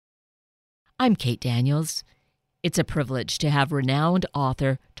I'm Kate Daniels. It's a privilege to have renowned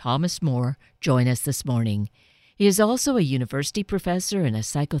author Thomas Moore join us this morning. He is also a university professor and a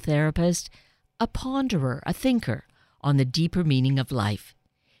psychotherapist, a ponderer, a thinker on the deeper meaning of life.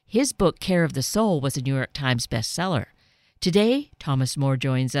 His book, Care of the Soul, was a New York Times bestseller. Today, Thomas Moore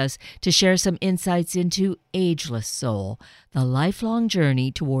joins us to share some insights into Ageless Soul, the lifelong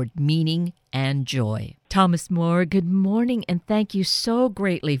journey toward meaning and joy. Thomas Moore, good morning, and thank you so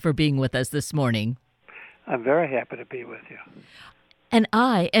greatly for being with us this morning. I'm very happy to be with you. And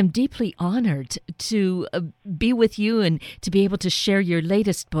I am deeply honored to be with you and to be able to share your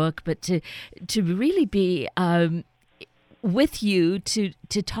latest book, but to really be with you to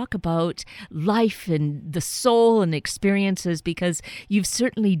talk about life and the soul and experiences, because you've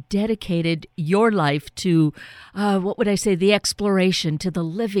certainly dedicated your life to, the exploration, to the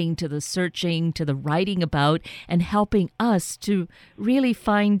living, to the searching, to the writing about, and helping us to really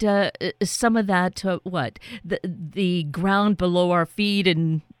find some of that, the ground below our feet,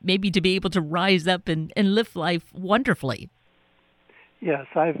 and maybe to be able to rise up and live life wonderfully. Yes,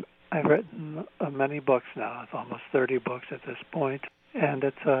 I've written many books now. It's almost 30 books at this point, and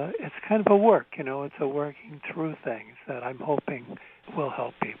it's kind of a work. It's a working through things that I'm hoping will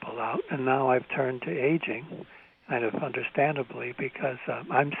help people out. And now I've turned to aging, kind of understandably, because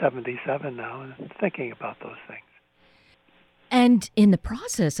I'm 77 now and thinking about those things. And in the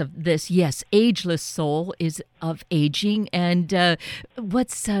process of this, yes, Ageless Soul is of aging. And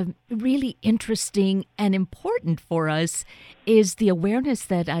what's really interesting and important for us is the awareness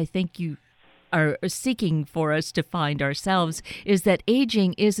that I think you are seeking for us to find ourselves, is that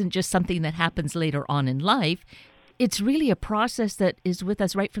aging isn't just something that happens later on in life. It's really a process that is with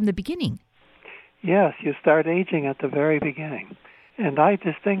us right from the beginning. Yes, you start aging at the very beginning. And I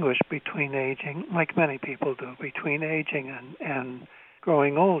distinguish between aging, like many people do, between aging and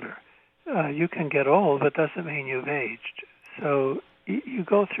growing older. You can get old, but doesn't mean you've aged. So you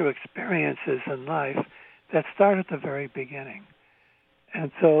go through experiences in life that start at the very beginning.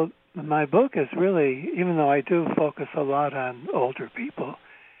 And so my book is really, even though I do focus a lot on older people,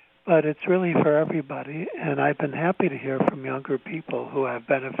 but it's really for everybody. And I've been happy to hear from younger people who have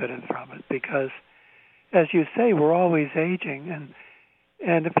benefited from it, because, as you say, we're always aging,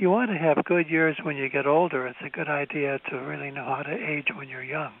 and if you want to have good years when you get older, it's a good idea to really know how to age when you're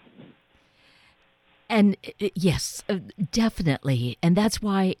young. And yes, definitely. And that's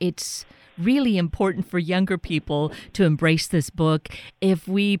why it's really important for younger people to embrace this book. If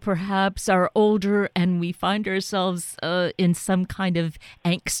we perhaps are older and we find ourselves in some kind of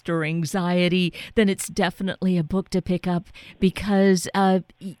angst or anxiety, then it's definitely a book to pick up, because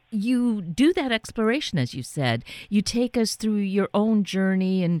you do that exploration, as you said. You take us through your own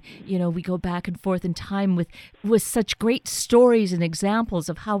journey, and we go back and forth in time with such great stories and examples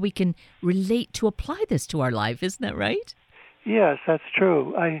of how we can relate to apply this to our life. Isn't that right? Yes, that's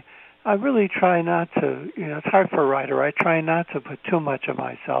true. I really try not to, it's hard for a writer. I try not to put too much of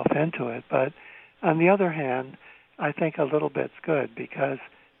myself into it. But on the other hand, I think a little bit's good, because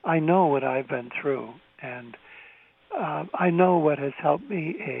I know what I've been through, and I know what has helped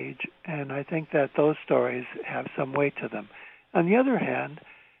me age, and I think that those stories have some weight to them. On the other hand,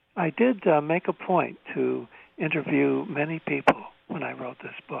 I did make a point to interview many people when I wrote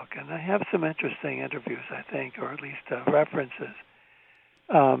this book, and I have some interesting interviews, I think, or at least references.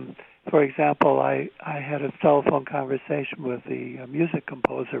 For example, I had a telephone conversation with the music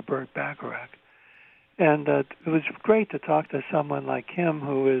composer Burt Bacharach, and it was great to talk to someone like him,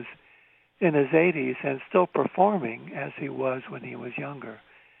 who is in his 80s and still performing as he was when he was younger.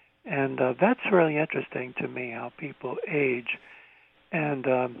 And that's really interesting to me, how people age. And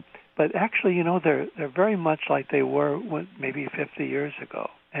but actually, they're very much like they were maybe 50 years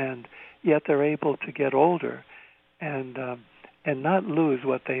ago, and yet they're able to get older and not lose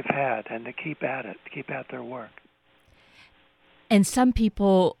what they've had, and to keep at it, keep at their work. And some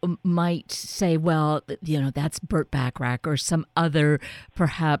people might say, well, that's Burt Bacharach or some other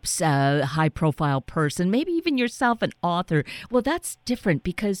perhaps high-profile person, maybe even yourself, an author. Well, that's different,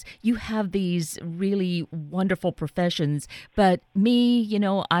 because you have these really wonderful professions. But me,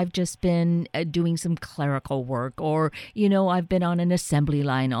 I've just been doing some clerical work, or, I've been on an assembly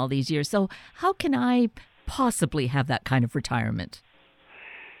line all these years. So how can I possibly have that kind of retirement?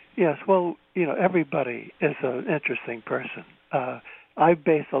 Yes, well, everybody is an interesting person. I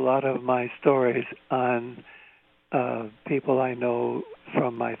base a lot of my stories on people I know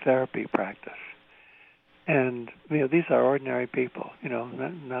from my therapy practice. And, these are ordinary people,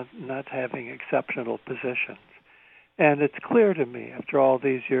 not having exceptional positions. And it's clear to me, after all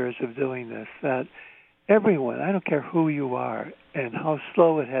these years of doing this, that everyone, I don't care who you are and how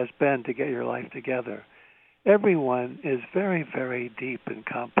slow it has been to get your life together, everyone is very, very deep and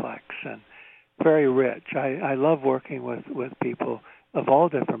complex and very rich. I love working with people of all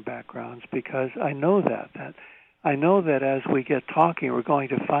different backgrounds because I know that I know that as we get talking, we're going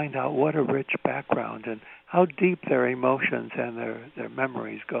to find out what a rich background and how deep their emotions and their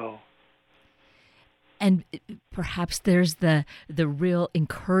memories go. And perhaps there's the real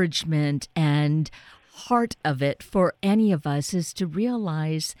encouragement and heart of it for any of us is to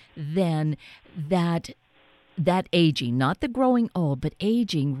realize then that aging, not the growing old, but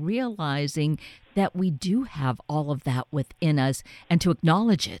aging, realizing that we do have all of that within us and to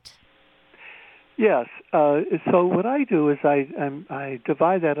acknowledge it. Yes. So what I do is I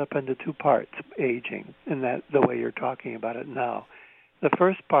divide that up into two parts, aging, in that the way you're talking about it now. The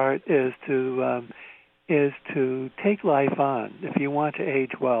first part is to take life on. If you want to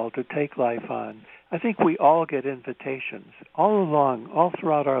age well, to take life on. I think we all get invitations. All along, all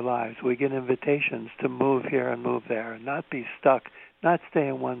throughout our lives, we get invitations to move here and move there and not be stuck, not stay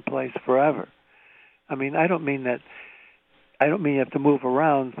in one place forever. I mean, I don't mean you have to move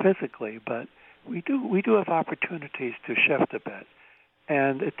around physically, but we do have opportunities to shift a bit.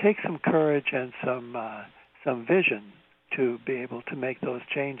 And it takes some courage and some vision to be able to make those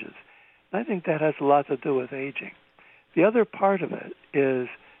changes. I think that has a lot to do with aging. The other part of it is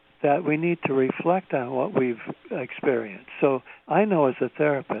that we need to reflect on what we've experienced. So I know as a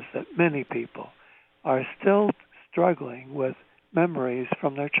therapist that many people are still struggling with memories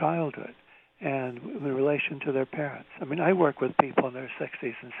from their childhood and in relation to their parents. I mean, I work with people in their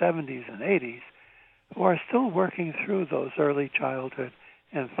 60s and 70s and 80s who are still working through those early childhood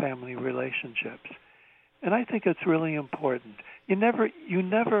and family relationships. And I think it's really important. You never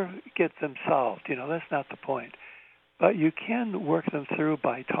get them solved. That's not the point. But you can work them through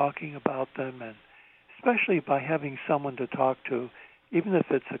by talking about them, and especially by having someone to talk to, even if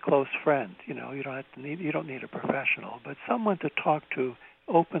it's a close friend. You don't need a professional, but someone to talk to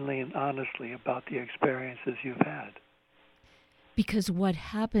openly and honestly about the experiences you've had. Because what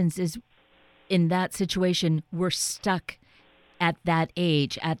happens is, in that situation, we're stuck at that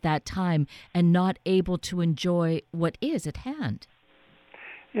age, at that time, and not able to enjoy what is at hand.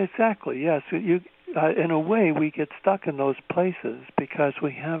 Exactly, yes. In a way, we get stuck in those places because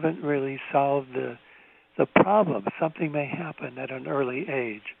we haven't really solved the problem. Something may happen at an early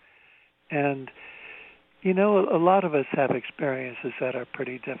age. And, a lot of us have experiences that are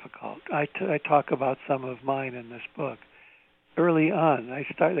pretty difficult. I talk about some of mine in this book. Early on, they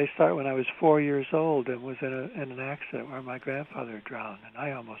start when I was 4 years old and was in an accident where my grandfather drowned, and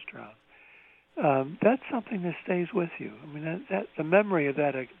I almost drowned. That's something that stays with you. I mean, that the memory of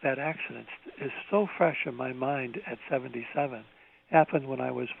that accident is so fresh in my mind at 77. Happened when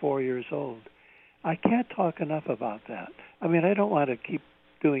I was 4 years old. I can't talk enough about that. I mean, I don't want to keep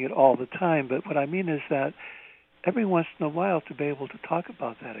doing it all the time, but what I mean is that every once in a while to be able to talk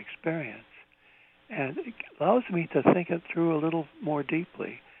about that experience. And it allows me to think it through a little more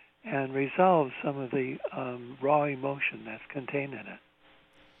deeply and resolve some of the raw emotion that's contained in it.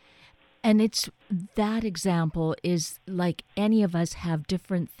 And it's that example is like any of us have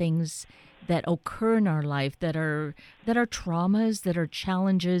different things that occur in our life that are traumas, that are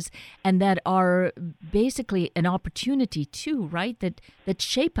challenges, and that are basically an opportunity too, right? That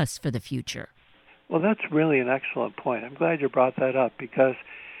shape us for the future. Well, that's really an excellent point. I'm glad you brought that up because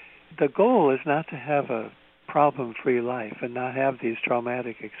the goal is not to have a problem-free life and not have these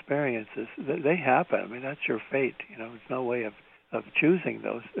traumatic experiences. They happen. I mean, that's your fate. There's no way of choosing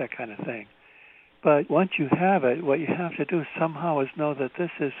that kind of thing. But once you have it, what you have to do somehow is know that this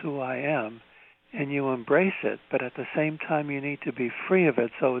is who I am, and you embrace it, but at the same time you need to be free of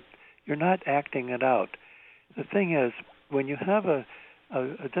it so you're not acting it out. The thing is, when you have a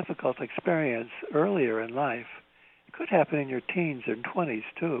difficult experience earlier in life, it could happen in your teens and 20s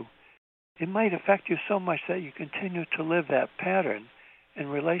too, it might affect you so much that you continue to live that pattern in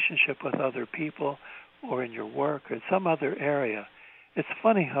relationship with other people or in your work or in some other area. It's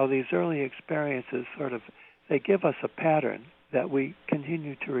funny how these early experiences they give us a pattern that we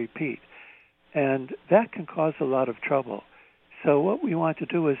continue to repeat. And that can cause a lot of trouble. So what we want to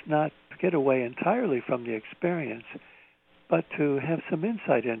do is not get away entirely from the experience, but to have some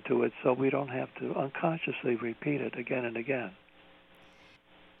insight into it so we don't have to unconsciously repeat it again and again.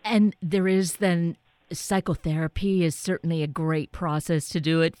 And there is then psychotherapy is certainly a great process to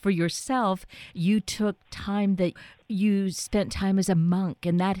do it. For yourself, you took time that you spent time as a monk,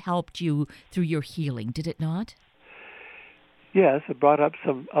 and that helped you through your healing, did it not? Yes, it brought up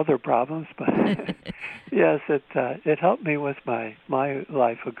some other problems, but yes, it helped me with my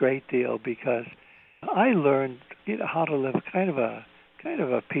life a great deal because I learned, how to live kind of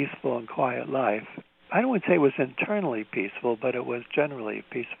a peaceful and quiet life. I wouldn't say it was internally peaceful, but it was generally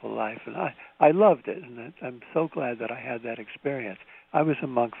a peaceful life, and I loved it, and I'm so glad that I had that experience. I was a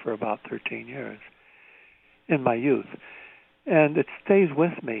monk for about 13 years in my youth, and it stays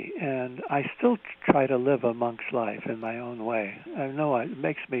with me, and I still try to live a monk's life in my own way. I know it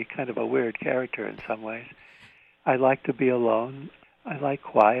makes me kind of a weird character in some ways. I like to be alone. I like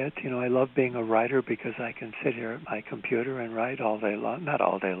quiet. I love being a writer because I can sit here at my computer and write all day long. Not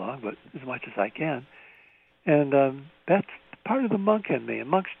all day long, but as much as I can. And that's part of the monk in me. And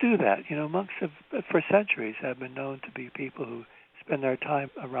monks do that. Monks for centuries, have been known to be people who spend their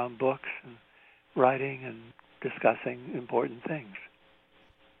time around books and writing and discussing important things.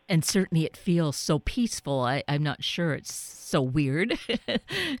 And certainly it feels so peaceful. I'm not sure it's so weird.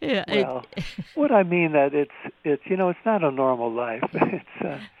 Yeah, Well, what I mean that it's not a normal life.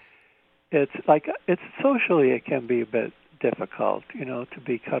 It's socially it can be a bit difficult, to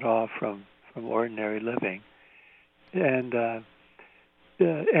be cut off from ordinary living, and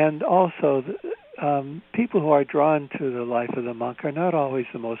also people who are drawn to the life of the monk are not always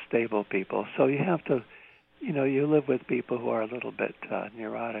the most stable people. So you have to. You live with people who are a little bit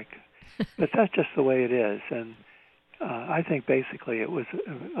neurotic, but that's just the way it is. And I think basically it was,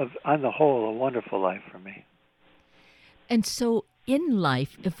 on the whole, a wonderful life for me. And so in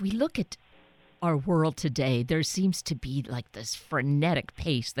life, if we look at our world today, there seems to be like this frenetic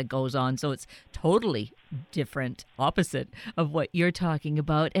pace that goes on. So it's totally different, opposite of what you're talking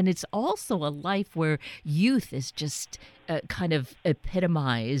about. And it's also a life where youth is just kind of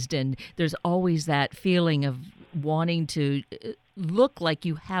epitomized. And there's always that feeling of wanting to look like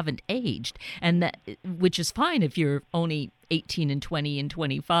you haven't aged. And that, which is fine if you're only 18 and 20 and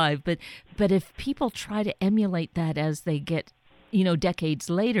 25. But if people try to emulate that as they get decades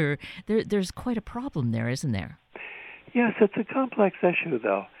later, there's quite a problem there, isn't there? Yes, it's a complex issue,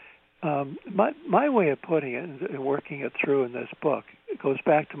 though. My way of putting it and working it through in this book goes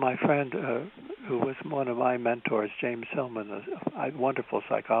back to my friend who was one of my mentors, James Hillman, a wonderful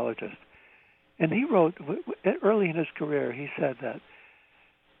psychologist. And he wrote, early in his career, he said that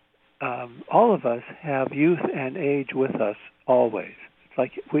all of us have youth and age with us always. It's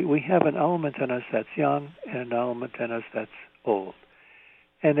like we have an element in us that's young and an element in us that's old.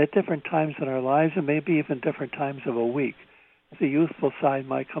 And at different times in our lives, and maybe even different times of a week, the youthful side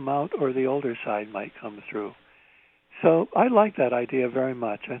might come out or the older side might come through. So I like that idea very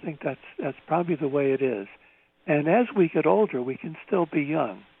much. I think that's probably the way it is. And as we get older, we can still be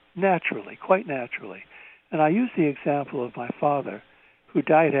young, naturally, quite naturally. And I use the example of my father, who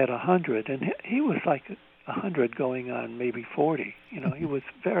died at 100, and he was like 100 going on maybe 40. He was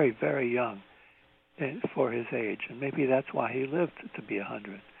very, very young for his age, and maybe that's why he lived to be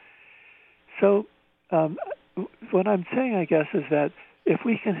 100. So what I'm saying, I guess, is that if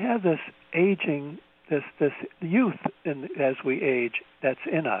we can have this aging, this youth as we age that's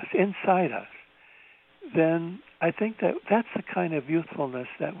in us, inside us, then I think that's the kind of youthfulness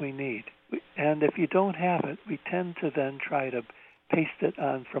that we need. And if you don't have it, we tend to then try to paste it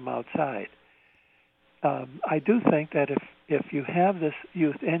on from outside. I do think that if you have this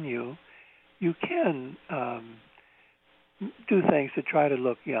youth in you, you can do things to try to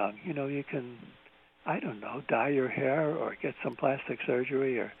look young. You can, I don't know, dye your hair or get some plastic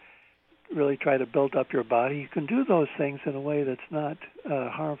surgery or really try to build up your body. You can do those things in a way that's not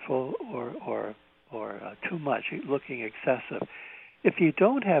harmful or too much, looking excessive. If you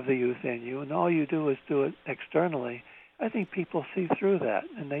don't have the youth in you and all you do is do it externally, I think people see through that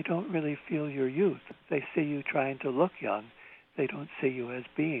and they don't really feel your youth. They see you trying to look young. They don't see you as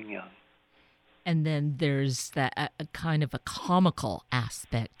being young. And then there's that a kind of a comical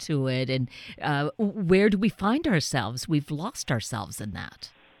aspect to it. And where do we find ourselves? We've lost ourselves in that.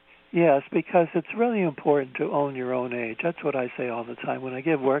 Yes, because it's really important to own your own age. That's what I say all the time. When I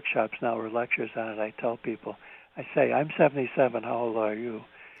give workshops now or lectures on it, I tell people, I say, I'm 77, how old are you?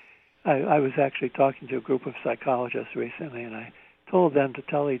 I was actually talking to a group of psychologists recently, and I told them to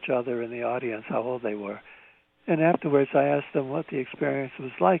tell each other in the audience how old they were. And afterwards, I asked them what the experience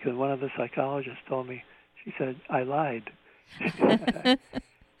was like, and one of the psychologists told me, she said, I lied. I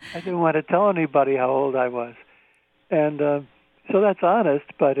didn't want to tell anybody how old I was. And so that's honest,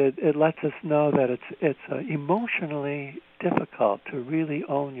 but it lets us know that it's emotionally difficult to really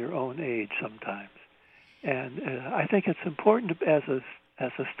own your own age sometimes. And I think it's important as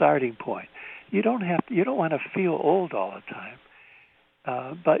a starting point. You don't want to feel old all the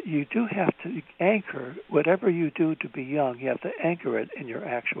time, but you do have to anchor whatever you do to be young. You have to anchor it in your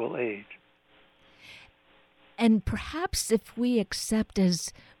actual age. And perhaps if we accept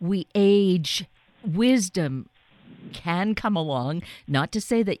as we age wisdom can come along. Not to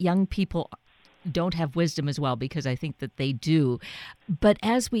say that young people don't have wisdom as well, because I think that they do. But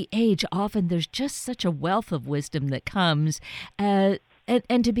as we age, often there's just such a wealth of wisdom that comes, and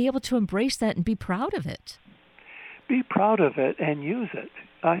to be able to embrace that and be proud of it. Be proud of it and use it.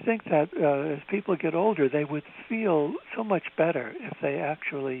 I think that as people get older, they would feel so much better if they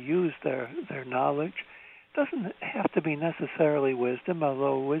actually use their knowledge. It doesn't have to be necessarily wisdom,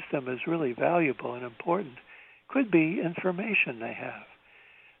 although wisdom is really valuable and important. It could be information they have.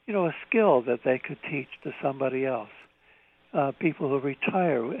 A skill that they could teach to somebody else. People who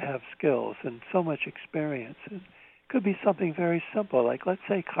retire have skills and so much experience. It could be something very simple, like, let's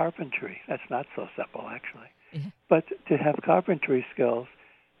say, carpentry. That's not so simple, actually. Yeah. But to have carpentry skills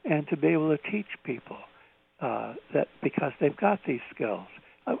and to be able to teach people that because they've got these skills.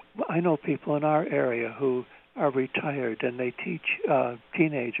 I know people in our area who are retired, and they teach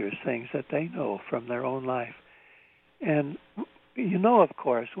teenagers things that they know from their own life. And of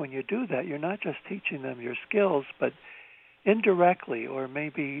course, when you do that, you're not just teaching them your skills, but indirectly or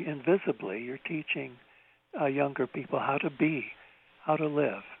maybe invisibly, you're teaching younger people how to be, how to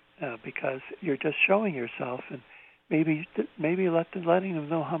live, because you're just showing yourself and maybe letting them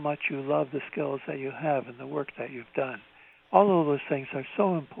know how much you love the skills that you have and the work that you've done. All of those things are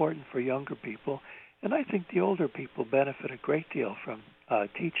so important for younger people, and I think the older people benefit a great deal from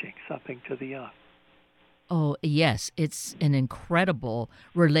teaching something to the young. Oh, yes, it's an incredible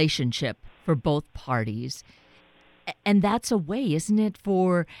relationship for both parties. And that's a way, isn't it,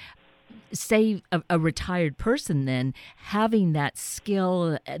 for, say, a retired person then, having that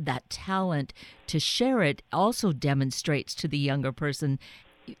skill, that talent to share it also demonstrates to the younger person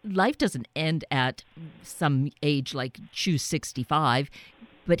life doesn't end at some age like choose 65.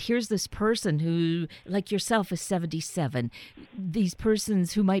 But here's this person who, like yourself, is 77. These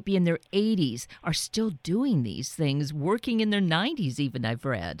persons who might be in their 80s are still doing these things, working in their 90s even, I've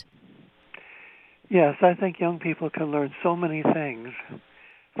read. Yes, I think young people can learn so many things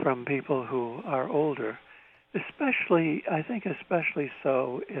from people who are older, especially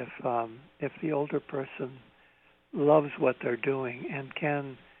so if the older person loves what they're doing and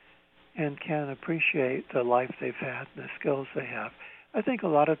can appreciate the life they've had and the skills they have. I think a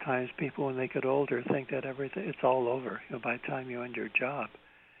lot of times people, when they get older, think that it's all over by the time you end your job.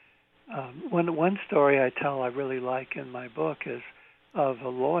 One story I tell I really like in my book is of a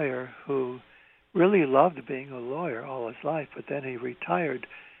lawyer who really loved being a lawyer all his life, but then he retired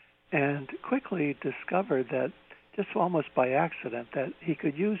and quickly discovered that, just almost by accident, that he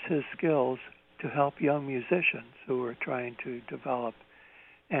could use his skills to help young musicians who were trying to develop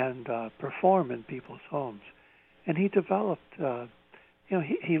and perform in people's homes. And he developed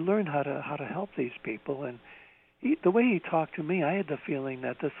he learned how to help these people, and the way he talked to me, I had the feeling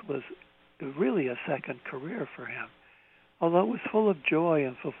that this was really a second career for him, although it was full of joy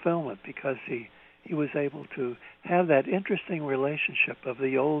and fulfillment because he was able to have that interesting relationship of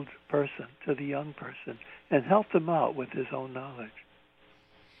the old person to the young person and help them out with his own knowledge.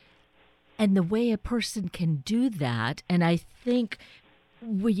 And the way a person can do that, and I think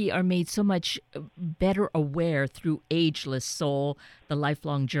we are made so much better aware through Ageless Soul, the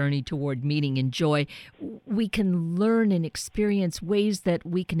lifelong journey toward meaning and joy. We can learn and experience ways that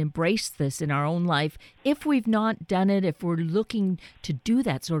we can embrace this in our own life. If we've not done it, if we're looking to do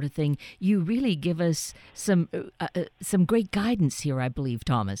that sort of thing, you really give us some great guidance here, I believe,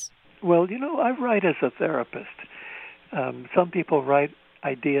 Thomas. Well, I write as a therapist. Some people write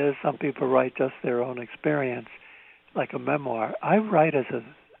ideas, some people write just their own experience, like a memoir. I write as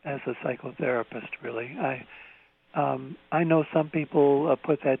a psychotherapist, really. I know some people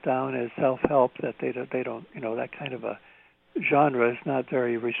put that down as self-help, that they don't that kind of a genre is not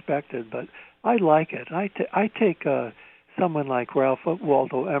very respected, but I like it. I take someone like Ralph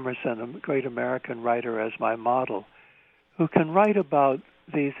Waldo Emerson, a great American writer, as my model, who can write about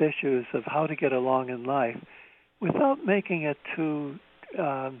these issues of how to get along in life without making it too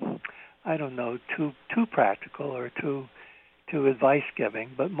too practical or too advice giving,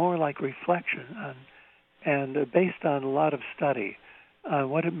 but more like reflection and based on a lot of study on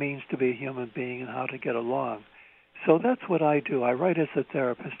what it means to be a human being and how to get along. So that's what I do. I write as a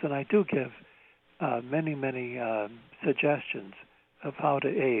therapist, and I do give many suggestions of how to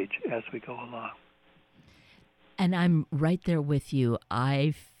age as we go along. And I'm right there with you.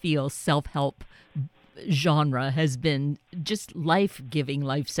 I feel self-help genre has been just life-giving,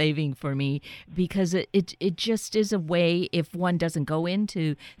 life-saving for me, because it just is a way, if one doesn't go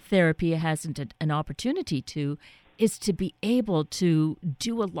into therapy, hasn't an opportunity to, is to be able to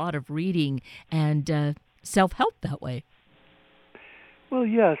do a lot of reading and self-help that way. Well,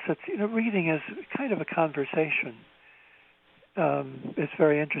 yes, reading is kind of a conversation. It's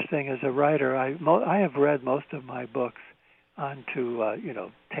very interesting as a writer. I have read most of my books onto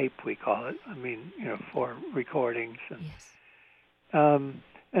tape, we call it. I mean, for recordings, Yes.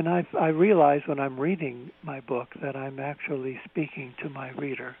 and I realize when I'm reading my book that I'm actually speaking to my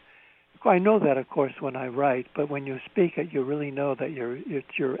reader. I know that, of course, when I write, but when you speak it, you really know that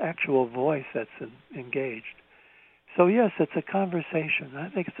it's your actual voice that's engaged. So yes, it's a conversation. I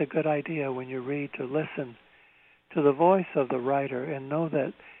think it's a good idea when you read to listen to the voice of the writer and know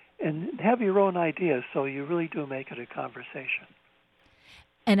that, and have your own ideas, so you really do make it a conversation.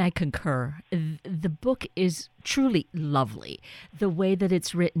 And I concur. The book is truly lovely. The way that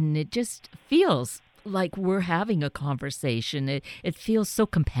it's written, it just feels like we're having a conversation. It feels so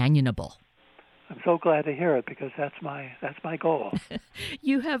companionable. I'm so glad to hear it because that's my goal.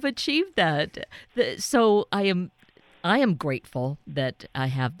 You have achieved that. So I am grateful that I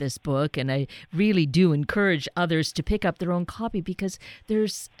have this book, and I really do encourage others to pick up their own copy because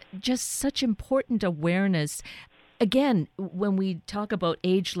there's just such important awareness. Again, when we talk about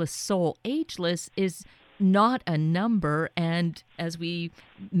ageless soul, ageless is not a number, and as we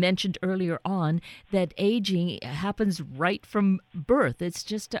mentioned earlier on, that aging happens right from birth.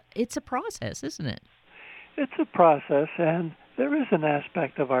 It's a process, isn't it? It's a process, and there is an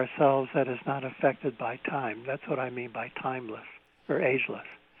aspect of ourselves that is not affected by time. That's what I mean by timeless or ageless.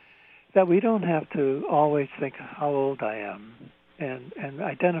 That we don't have to always think how old I am and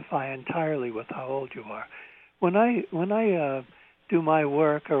identify entirely with how old you are. When I do my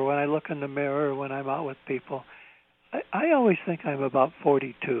work or when I look in the mirror or when I'm out with people, I always think I'm about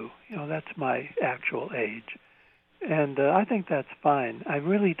 42. That's my actual age. And I think that's fine. I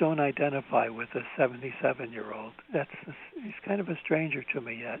really don't identify with a 77-year-old. He's kind of a stranger to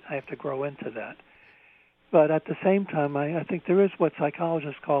me yet. I have to grow into that. But at the same time, I think there is what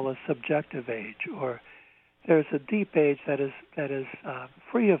psychologists call a subjective age, or there's a deep age that is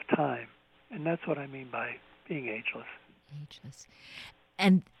free of time, and that's what I mean by being ageless. Ageless,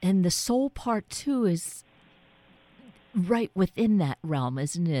 and the soul part too is right within that realm,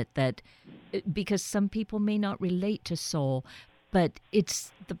 isn't it? That because some people may not relate to soul, but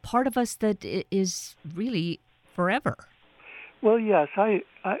it's the part of us that is really forever. Well, yes, I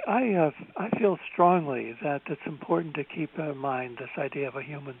feel strongly that it's important to keep in mind this idea of a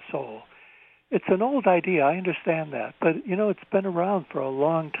human soul. It's an old idea, I understand that, but it's been around for a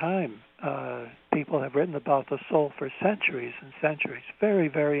long time. People have written about the soul for centuries and centuries. Very,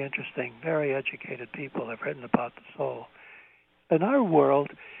 very interesting, very educated people have written about the soul. In our world,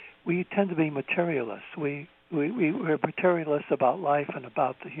 we tend to be materialists. We're materialists about life and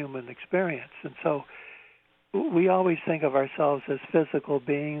about the human experience, and so we always think of ourselves as physical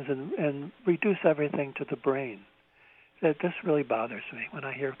beings and reduce everything to the brain. This really bothers me when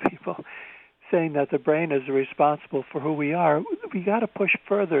I hear people saying that the brain is responsible for who we are. We got to push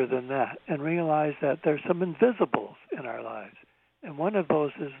further than that and realize that there's some invisibles in our lives, and one of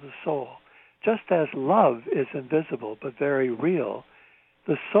those is the soul. Just as love is invisible but very real,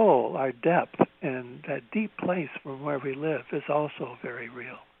 the soul, our depth, and that deep place from where we live is also very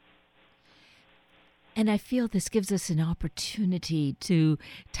real. And I feel this gives us an opportunity to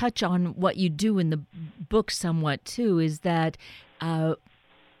touch on what you do in the book somewhat too, is that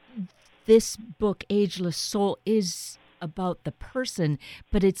this book, Ageless Soul, is about the person,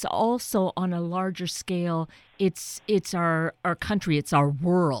 but it's also on a larger scale. It's our country, it's our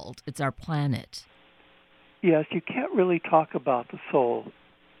world, it's our planet. Yes, you can't really talk about the soul,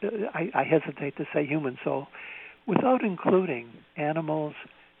 I hesitate to say human soul, without including animals,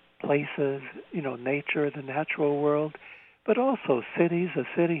 places, nature, the natural world, but also cities. A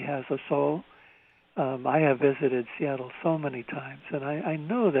city has a soul. I have visited Seattle so many times, and I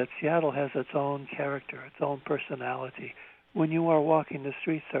know that Seattle has its own character, its own personality. When you are walking the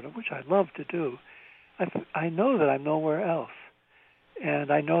streets, which I love to do, I know that I'm nowhere else.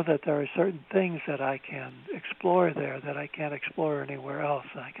 And I know that there are certain things that I can explore there that I can't explore anywhere else.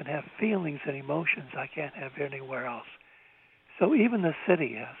 I can have feelings and emotions I can't have anywhere else. So even the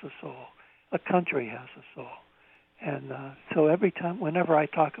city has a soul. A country has a soul. And so whenever I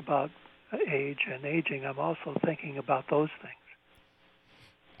talk about age and aging, I'm also thinking about those things.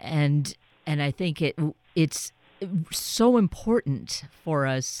 And I think it's so important for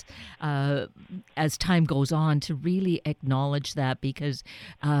us as time goes on to really acknowledge that, because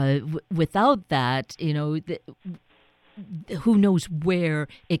without that, who knows where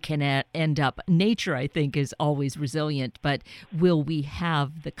it can end up. Nature, I think, is always resilient, but will we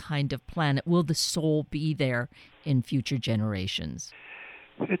have the kind of planet? Will the soul be there in future generations?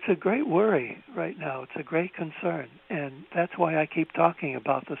 It's a great worry right now. It's a great concern. And that's why I keep talking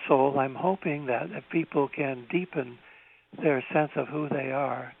about the soul. I'm hoping that if people can deepen their sense of who they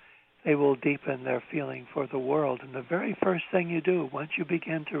are, they will deepen their feeling for the world. And the very first thing you do, once you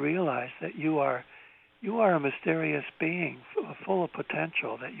begin to realize that you are a mysterious being full of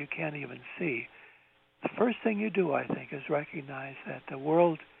potential that you can't even see, the first thing you do, I think, is recognize that the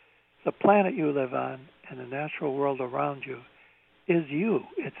world, the planet you live on, and the natural world around you is you.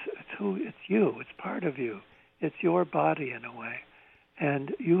 It's you. It's part of you. It's your body in a way.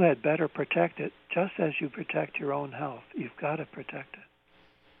 And you had better protect it just as you protect your own health. You've got to protect it.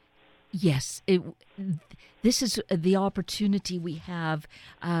 Yes, this is the opportunity we have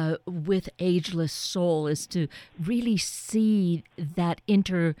with Ageless Soul, is to really see that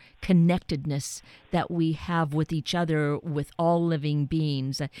interconnectedness that we have with each other, with all living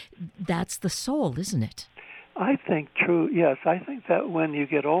beings. That's the soul, isn't it? I think true. Yes, I think that when you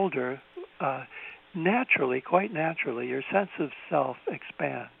get older, naturally, quite naturally, your sense of self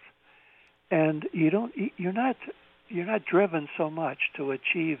expands, and you're not driven so much to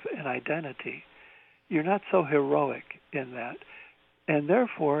achieve an identity. You're not so heroic in that. And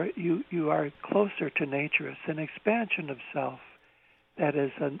therefore, you are closer to nature. It's an expansion of self that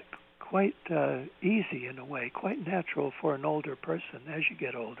is quite easy in a way, quite natural for an older person as you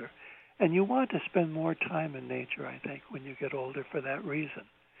get older. And you want to spend more time in nature, I think, when you get older for that reason.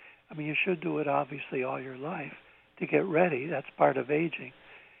 I mean, you should do it, obviously, all your life to get ready. That's part of aging.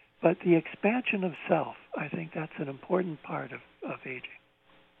 But the expansion of self, I think that's an important part of aging.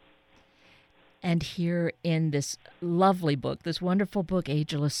 And here in this lovely book, this wonderful book,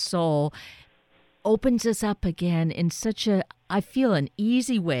 Ageless Soul, opens us up again in such I feel, an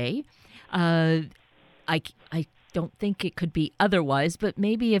easy way. I don't think it could be otherwise, but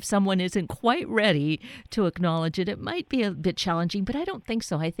maybe if someone isn't quite ready to acknowledge it, it might be a bit challenging, but I don't think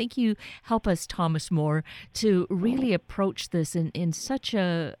so. I think you help us, Thomas Moore, to really approach this in such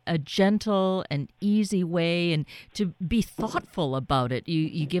a gentle and easy way, and to be thoughtful about it.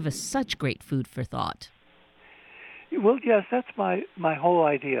 You give us such great food for thought. Well, yes, that's my whole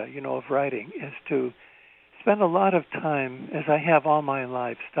idea, of writing, is to spend a lot of time, as I have all my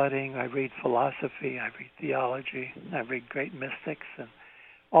life, studying. I read philosophy, I read theology, I read great mystics, and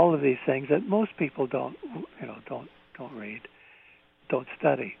all of these things that most people don't read, don't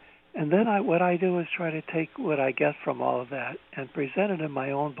study. And then what I do is try to take what I get from all of that and present it in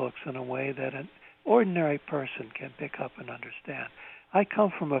my own books in a way that an ordinary person can pick up and understand. I come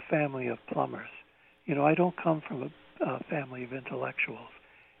from a family of plumbers. I don't come from a family of intellectuals.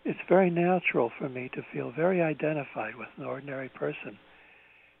 It's very natural for me to feel very identified with an ordinary person.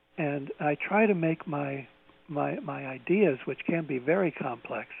 And I try to make my ideas, which can be very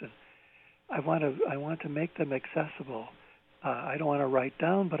complex, and I want to make them accessible. I don't want to write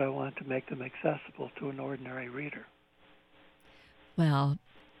down, but I want to make them accessible to an ordinary reader. Well,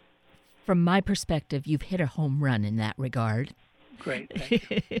 from my perspective, you've hit a home run in that regard. Great,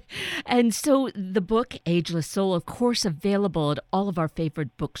 thank you. And so the book, Ageless Soul, of course, available at all of our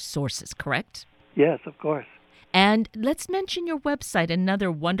favorite book sources, correct? Yes, of course. And let's mention your website,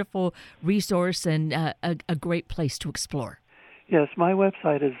 another wonderful resource and a great place to explore. Yes, my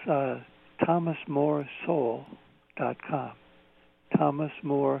website is thomasmoresoul.com.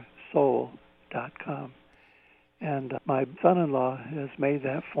 thomasmoresoul.com. And my son-in-law has made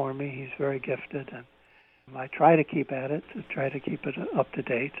that for me. He's very gifted, and I try to keep at it, to try to keep it up to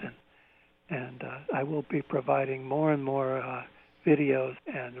date, and I will be providing more and more videos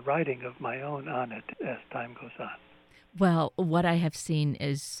and writing of my own on it as time goes on. Well, what I have seen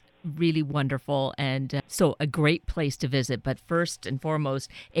is really wonderful, and so a great place to visit. But first and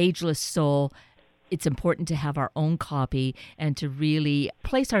foremost, Ageless Soul, it's important to have our own copy and to really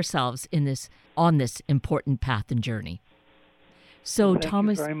place ourselves on this important path and journey. So, Thank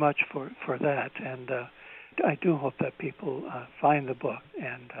Thomas, you very much for that, and I do hope that people find the book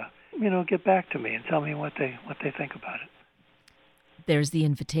and get back to me and tell me what they think about it. There's the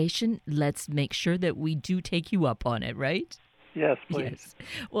invitation. Let's make sure that we do take you up on it, right? Yes, please. Yes.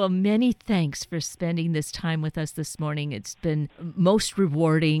 Well, many thanks for spending this time with us this morning. It's been most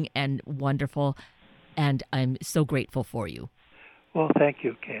rewarding and wonderful, and I'm so grateful for you. Well, thank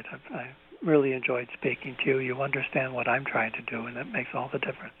you, Kate. I really enjoyed speaking to you. You understand what I'm trying to do, and that makes all the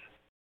difference.